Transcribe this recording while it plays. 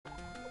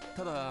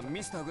ただ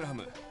ミスターグラハ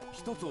ム、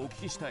一つお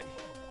聞きしたい。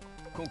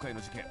今回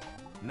の事件、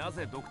な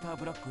ぜドクター・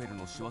ブラックウェル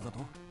の仕業と？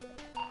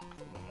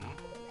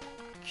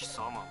貴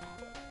様。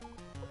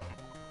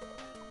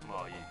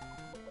まあいい。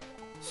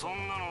そ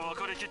んなの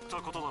分かりきった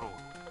ことだろう。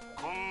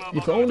こんな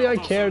If only I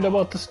cared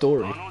about the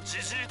story. あのジ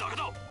ジイだけ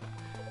だ。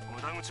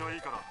無駄口はい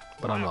いから。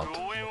 But I'm not.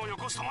 応援をよ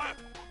こしたまえ。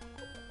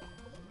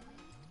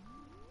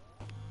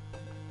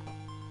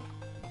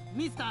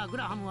ミスター・グ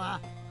ラハムは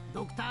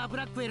ドクター・ブ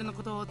ラックウェルの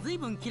ことを随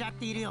分嫌っ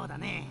ているようだ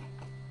ね。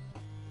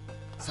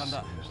サン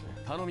ダ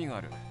ー、頼みが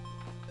ある。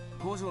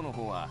工場の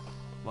方は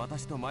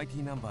私とマイテ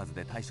ィナンバーズ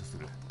で対処す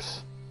る。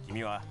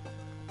君は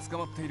捕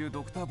まっている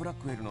ドクター・ブラッ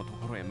クウェルのと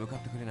ころへ向かっ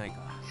てくれない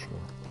か？は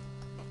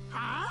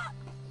あ？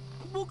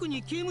僕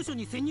に刑務所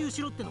に潜入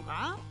しろっての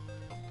か？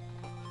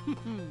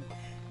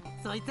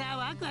そいつは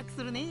ワクワク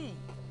するね。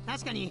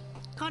確かに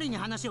彼に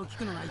話を聞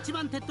くのが一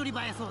番手っ取り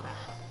早そうだ。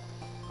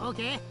オー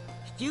ケー、引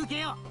き受け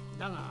よう。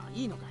だが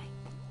いいのかい？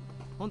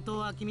本当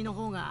は君の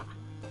方が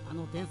あ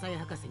の天才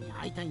博士に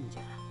会いたいんじ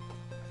ゃ。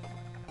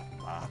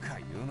バカ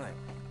言うなよ。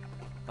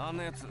あん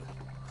なやつ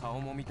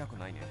顔も見たく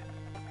ないね。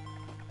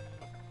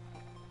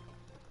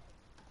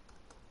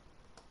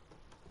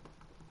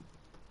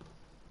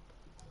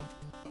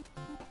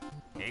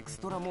エクス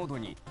トラモード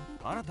に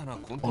新たな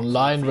コンテンツ。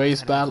 Online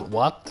race battle?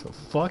 What the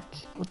fuck?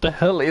 What the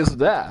hell is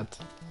that?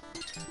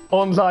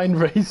 Online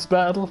race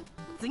battle?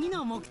 次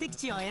の目的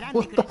地を選んで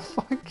What く the れ。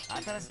 fuck?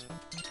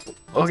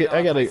 Okay,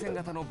 I gotta.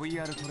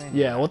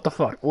 Yeah, what the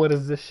fuck? What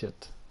is this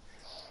shit?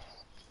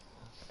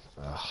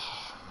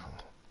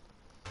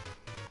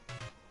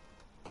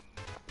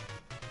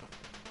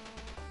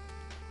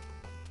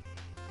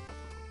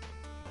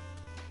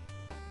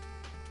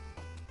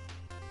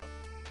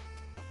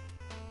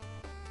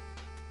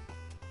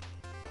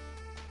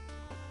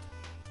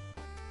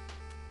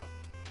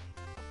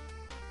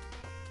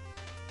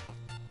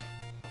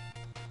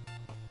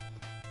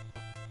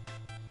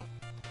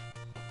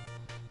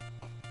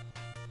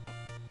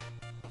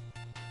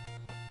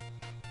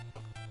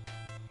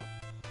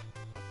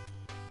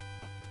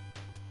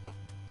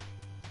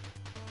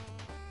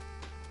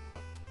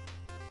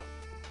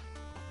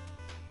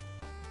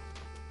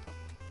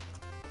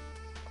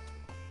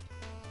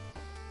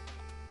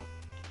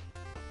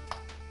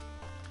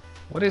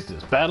 What is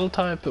this? Battle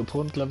type,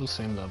 opponent level,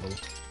 same level.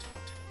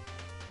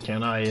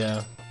 Can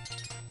I,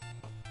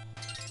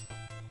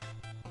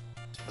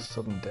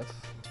 sudden death?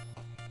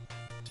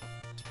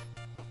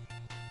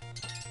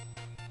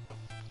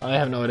 I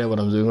have no idea what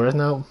I'm doing right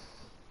now.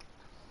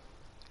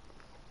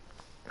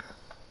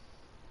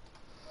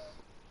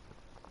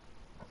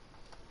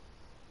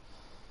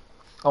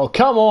 Oh,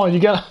 come on, you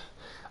gotta...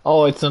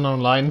 Oh, it's an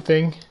online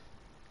thing?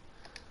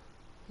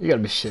 You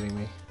gotta be shitting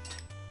me.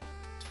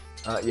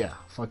 Yeah,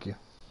 fuck you.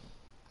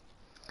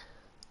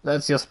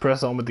 Let's just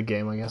press on with the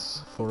game, I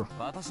guess. For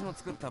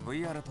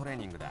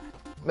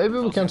maybe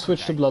we can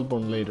switch to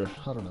Bloodborne later.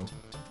 I don't know,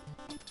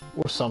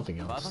 or something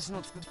else.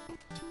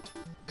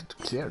 To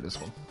clear this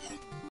one.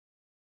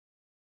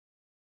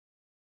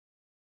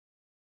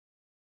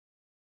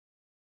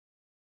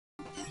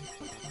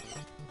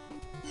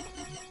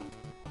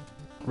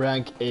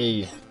 Rank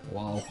A.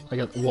 Wow, I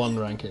got 1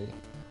 rank A.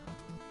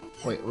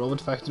 Wait, Robot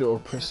Factory or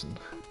prison?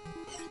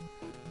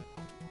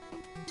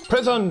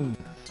 Prison!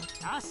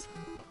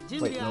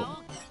 Wait, no.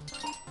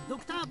 ド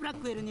クター・ブラッ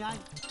クウェルに会い、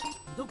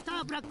ドクタ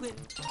ー・ブラックウェル、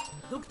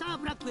ドクター・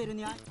ブラックウェル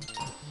に会い、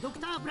ドク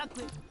ター・ブラッ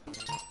クウェル、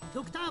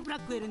ドクター・ブラッ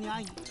クウェルに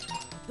会いに、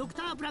ドク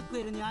ター・ブラックウ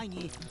ェルに会い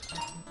に、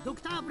ド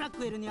クター・ブラッ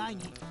クウェルに会い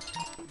に、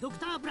ドク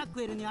ター・ブラック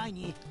ウェルに会い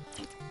に。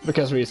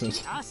Because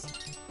reasons. よ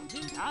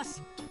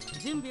し、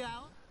準備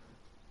は。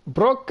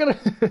Brocker?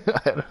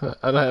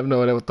 I have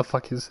no idea what the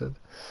fuck he said.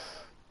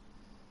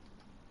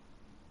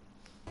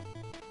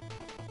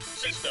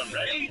 System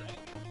ready?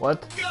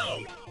 What?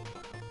 Go!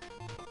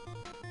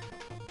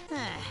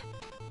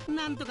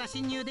 なんとか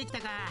侵入できた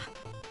か。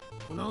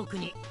この奥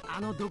にあ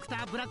のドクタ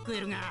ー・ブラックウ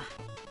ェルが。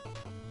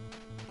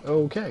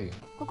Okay.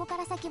 ここか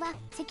ら先は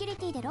セキュリ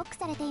ティでロック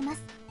されていま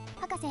す。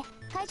博士、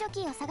解除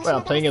キーを探しな Wait, が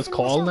ら I'm playing as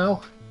Call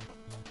now?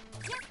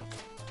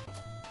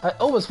 I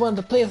always wanted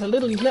to play as a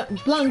little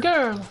blonde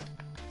girl.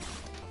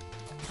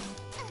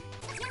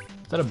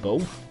 Is that a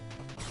bow?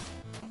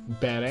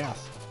 Badass.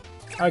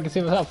 I can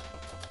see myself.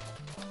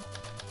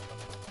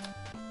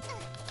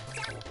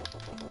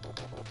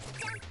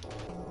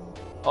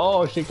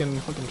 Oh, she can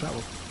fucking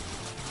travel.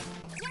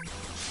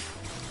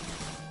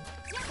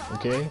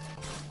 Okay.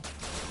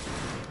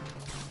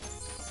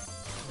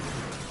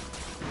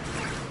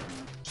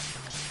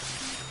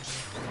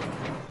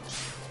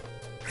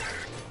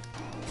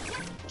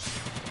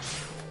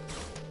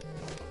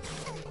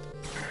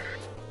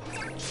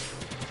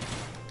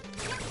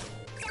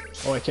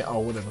 Oh, I can't. Oh,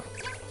 whatever.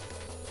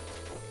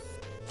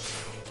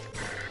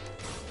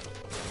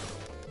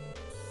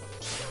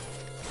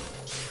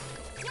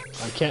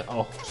 I can't.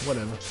 Oh,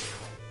 whatever.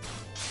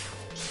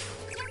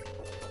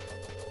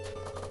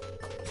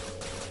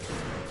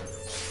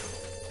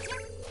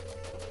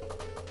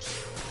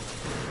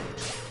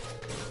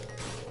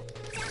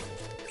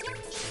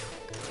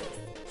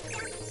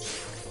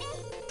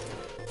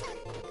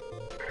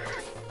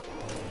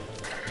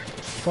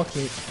 fuck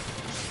me.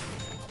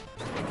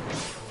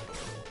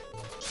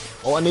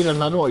 Oh, I need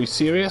another one. Are you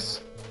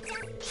serious?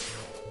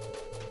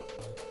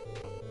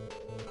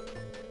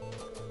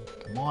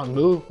 Come on,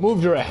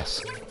 move your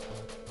ass.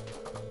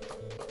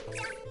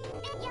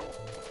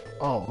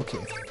 Oh, okay.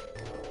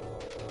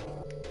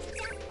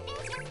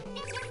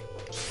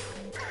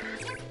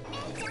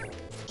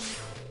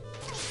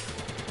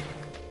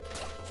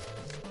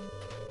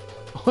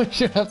 Oh, you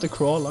should have to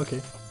crawl,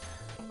 okay.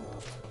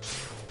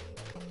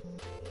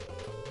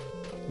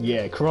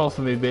 Yeah, crawl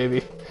for me,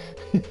 baby.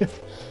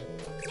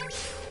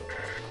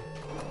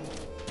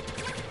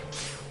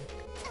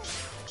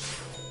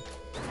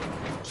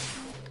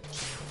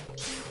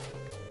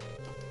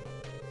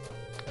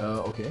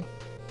 Okay.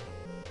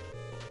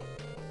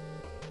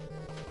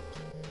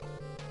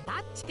 タ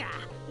ッチか、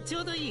ち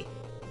ょうどいい。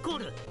コー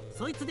ル、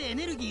そいつでエ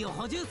ネルギーを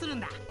補充するん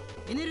だ。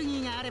エネル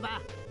ギーがあれ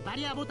ばバ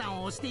リアボタ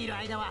ンを押している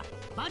間は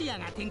バリア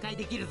が展開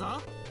できる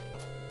ぞ。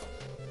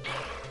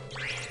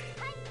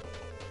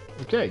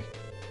Okay.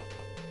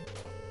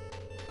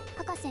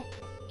 博士、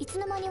いつ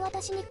の間に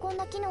私にこん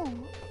な機能を？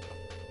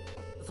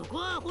そこ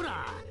はほ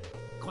ら、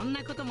こん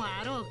なことも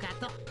あろうか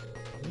と。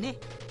ね。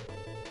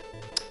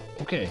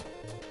Okay.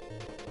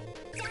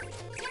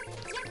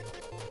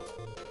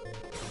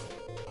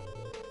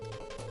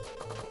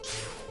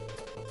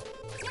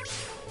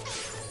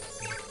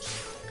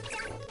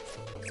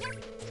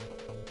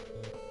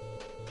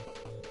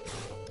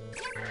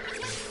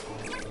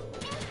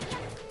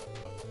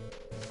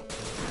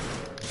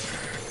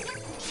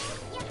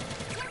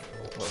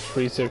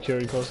 Free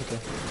security course, okay.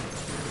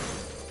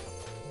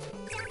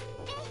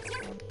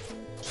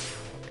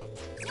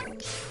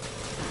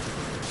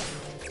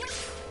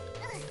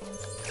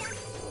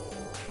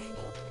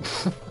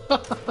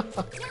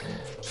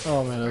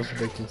 Oh man, that was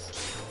ridiculous.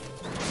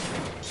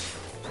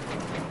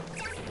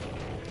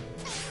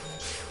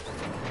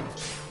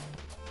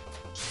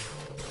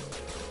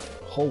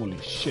 Holy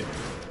shit.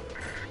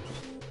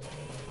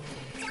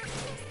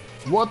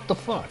 What the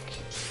fuck?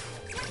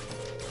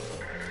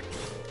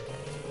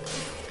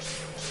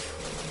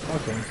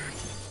 Okay.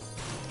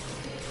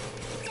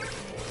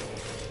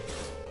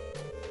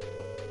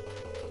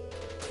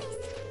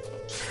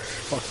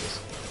 Fuck this.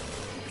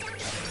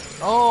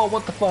 Oh,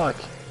 what the fuck?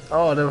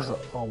 Oh, there was a...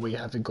 Oh, we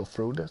have to go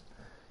through this?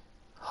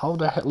 How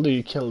the hell do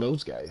you kill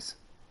those guys?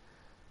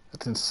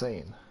 That's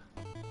insane.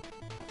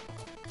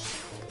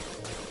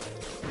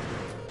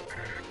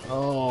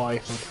 Oh, I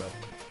fucked up.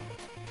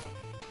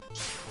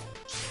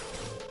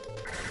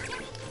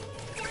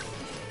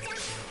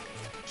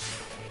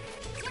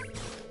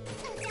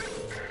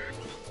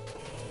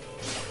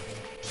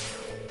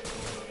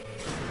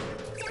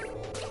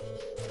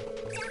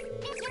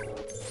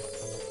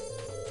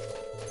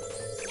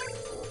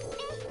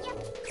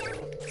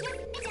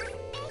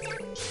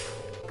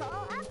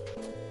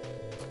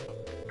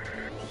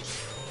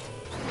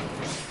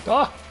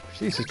 Ah!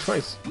 Jesus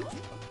Christ.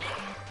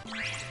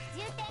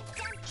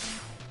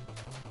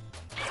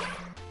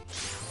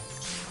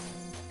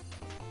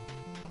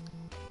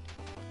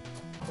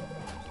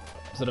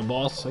 Is it a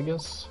boss, I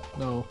guess?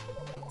 No.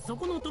 そ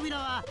この扉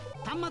は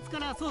端末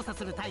から操作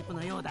するタイプ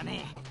のようだ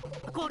ね。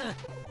コール、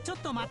ちょっ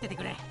と待ってて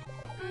くれ。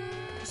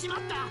しまっ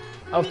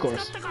た。Of course. 見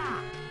つかったか。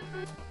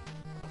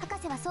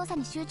博士は操作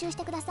に集中し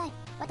てください。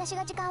私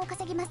が時間を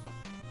稼ぎます。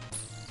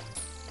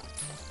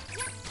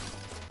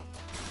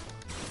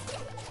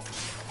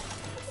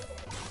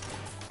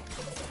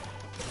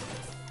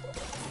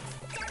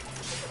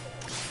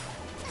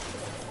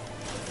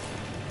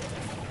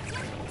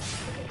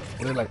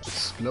Would it like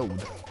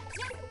explode?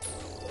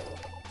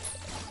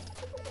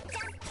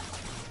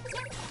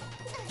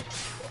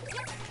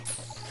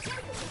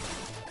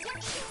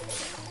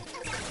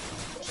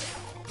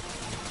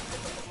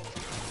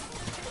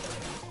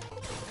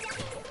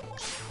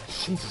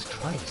 Jesus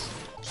Christ.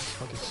 That's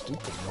fucking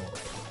stupid, bro.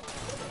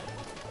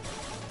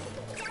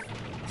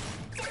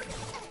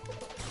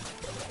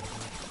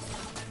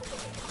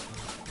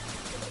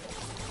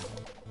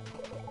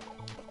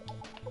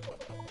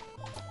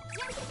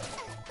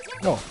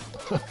 No.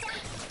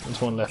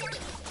 There's one left.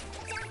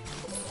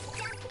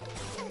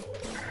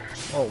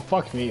 Oh,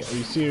 fuck me. Are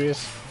you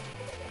serious?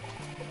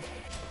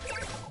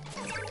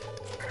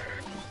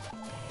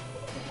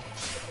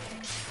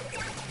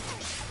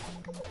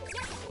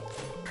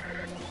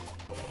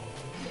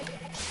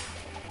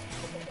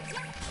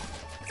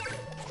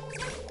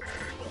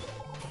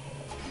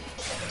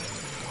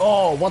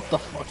 Oh, what the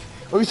fuck?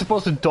 Are you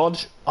supposed to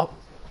dodge up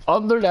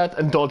under that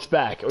and dodge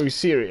back? Are you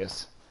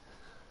serious?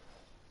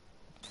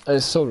 That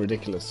is so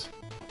ridiculous.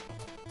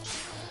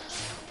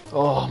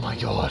 Oh my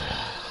god.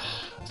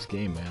 This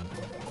game, man.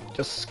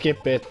 Just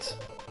skip it.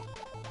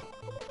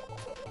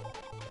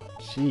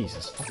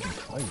 Jesus fucking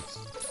Christ.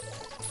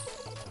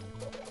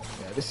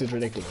 Yeah, this is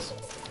ridiculous.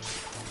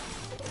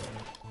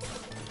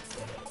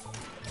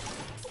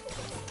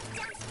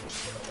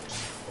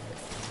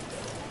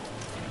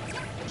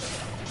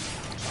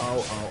 Ow,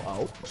 ow,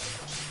 ow.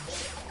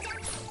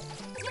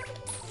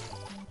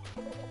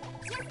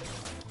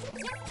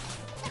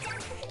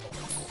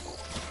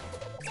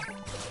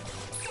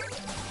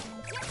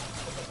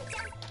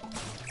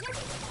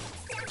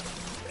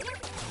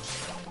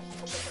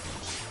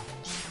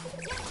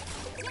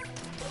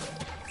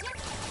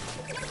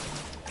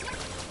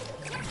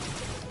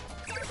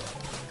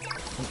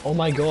 Oh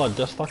my god,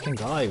 just fucking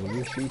die, will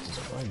you? Jesus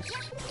Christ.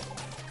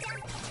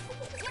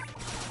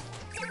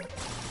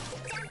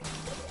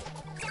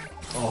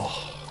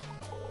 Oh.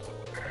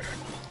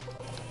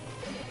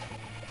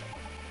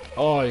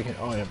 Oh, you can.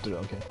 Oh, you have to.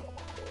 Okay.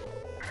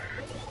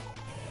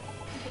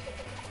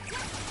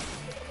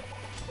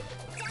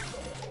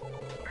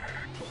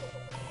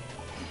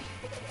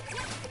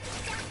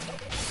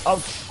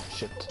 Ouch!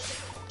 Shit.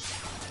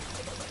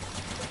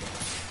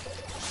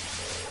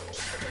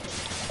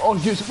 Oh,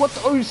 you.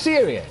 What? Are you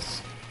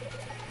serious?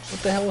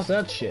 What the hell was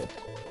that shit?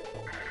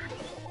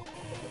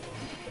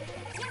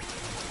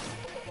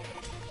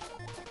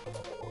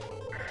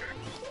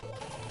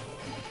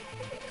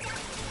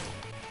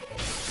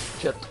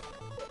 Shit.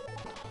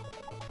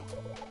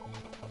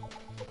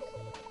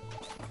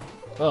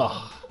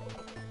 Ugh.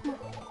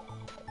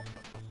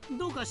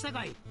 どうかした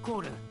かい、コ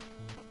ール。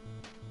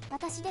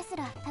私です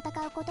ら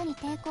戦うことに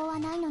抵抗は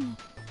ないのに、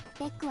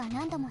ベックは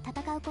何度も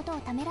戦うことを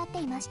ためらっ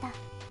ていました。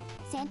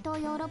戦闘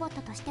用ロボッ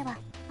トとしては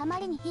あま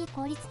りに非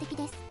効率的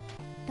です。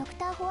ドク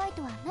ターホワイ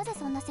トはなぜ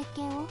そんな設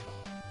計を？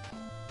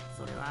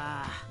それ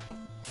は。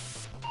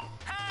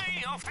は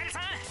い、お二人さ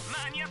ん、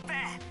間に合って。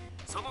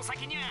その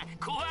先には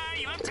怖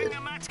いワンちゃん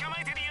が待ち構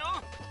えてるよ。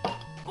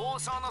暴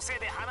走のせい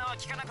で鼻は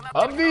効かなくなっ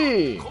てる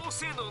けど、高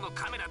精度の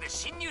カメラで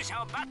侵入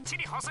者をバッチ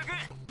リ捕捉。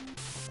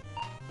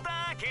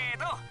だけ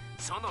ど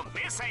その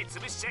目さえ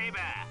潰しちゃえば、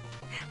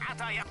あ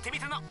とはやってみ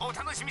てのお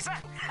楽しみさ。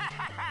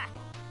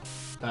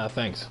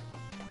Thanks.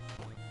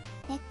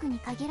 ベックに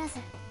限らず、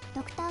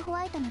ドクターホ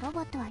ワイトのロ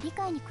ボットは理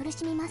解に苦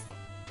しみます。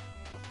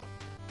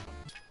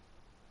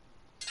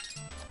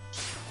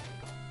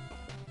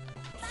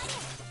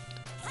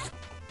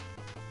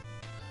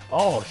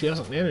Oh, she has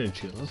an energy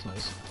shield. That's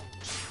nice.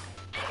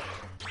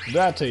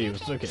 That to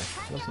use. Okay,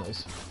 that's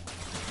nice.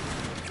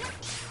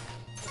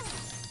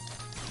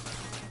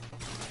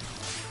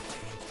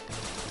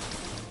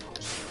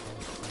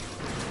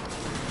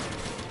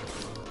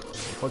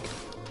 Fuck.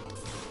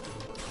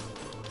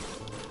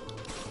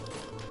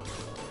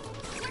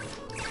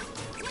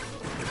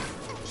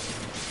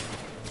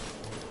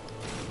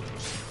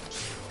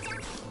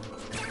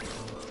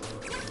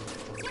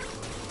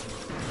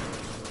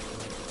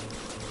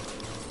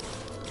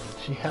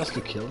 She has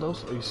to kill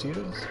those? Are you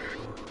serious?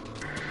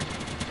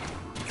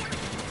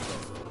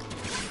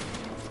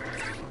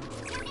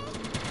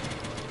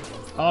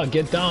 Oh,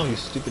 get down, you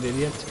stupid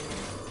idiot.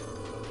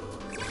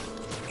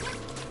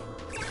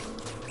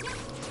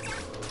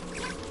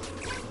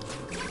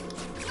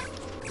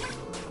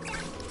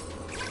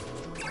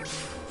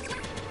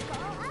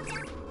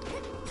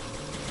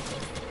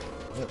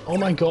 Oh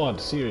my god,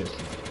 seriously.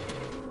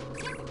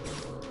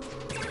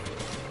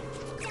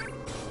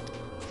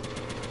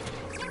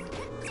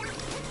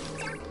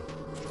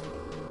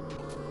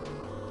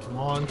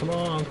 Come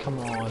on, come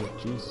on.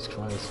 Jesus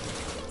Christ.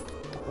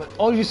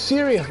 Oh, you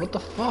serious? What the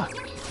fuck?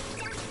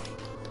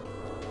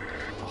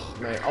 Oh,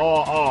 man.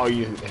 Oh,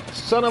 you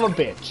son of a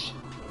bitch.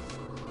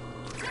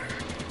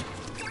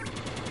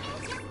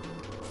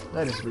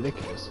 That is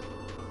ridiculous.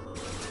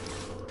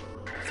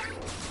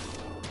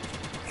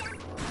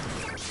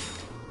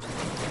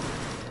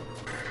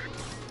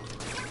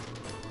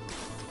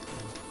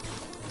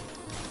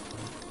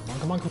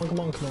 Come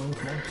on,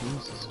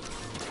 Jesus.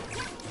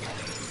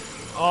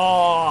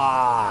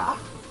 Oh!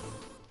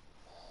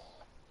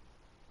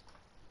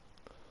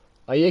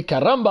 Ay,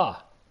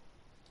 caramba!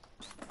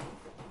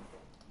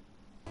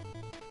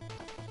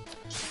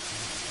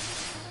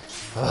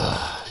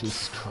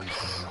 Jesus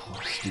Christ, this is so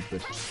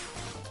stupid. I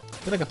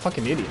feel like a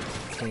fucking idiot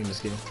playing this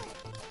game.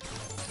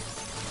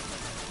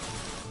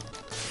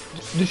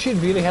 Does she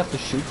really have to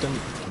shoot them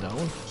down?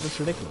 That's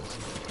ridiculous.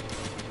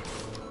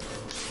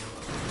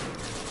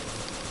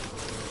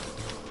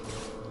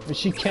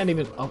 She can't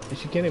even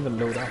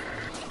load up.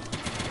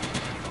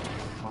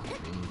 Fuck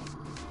me.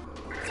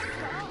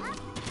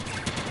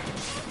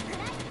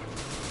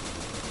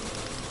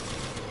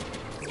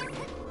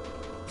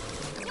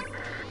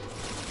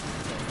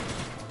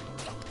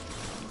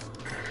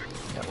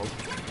 Yeah, well,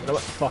 you know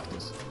what? Fuck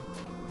this.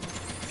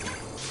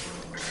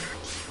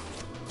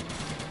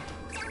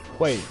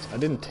 Wait, I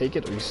didn't take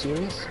it? Are you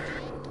serious?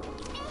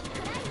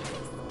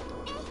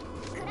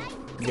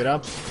 Get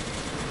up.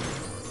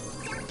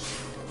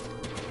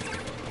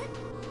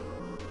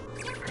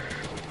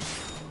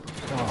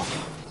 Oh,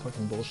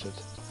 fucking bullshit.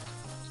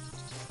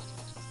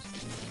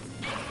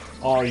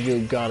 Oh,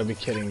 you gotta be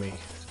kidding me.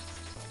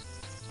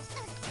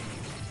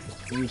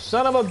 You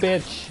son of a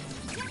bitch!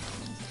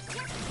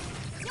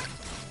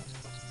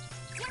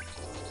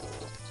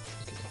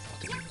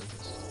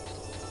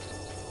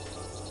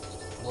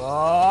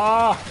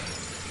 Ah!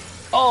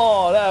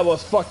 Oh, that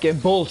was fucking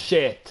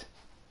bullshit!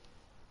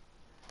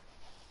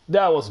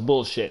 That was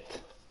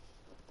bullshit.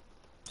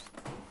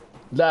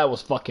 That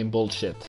was fucking bullshit.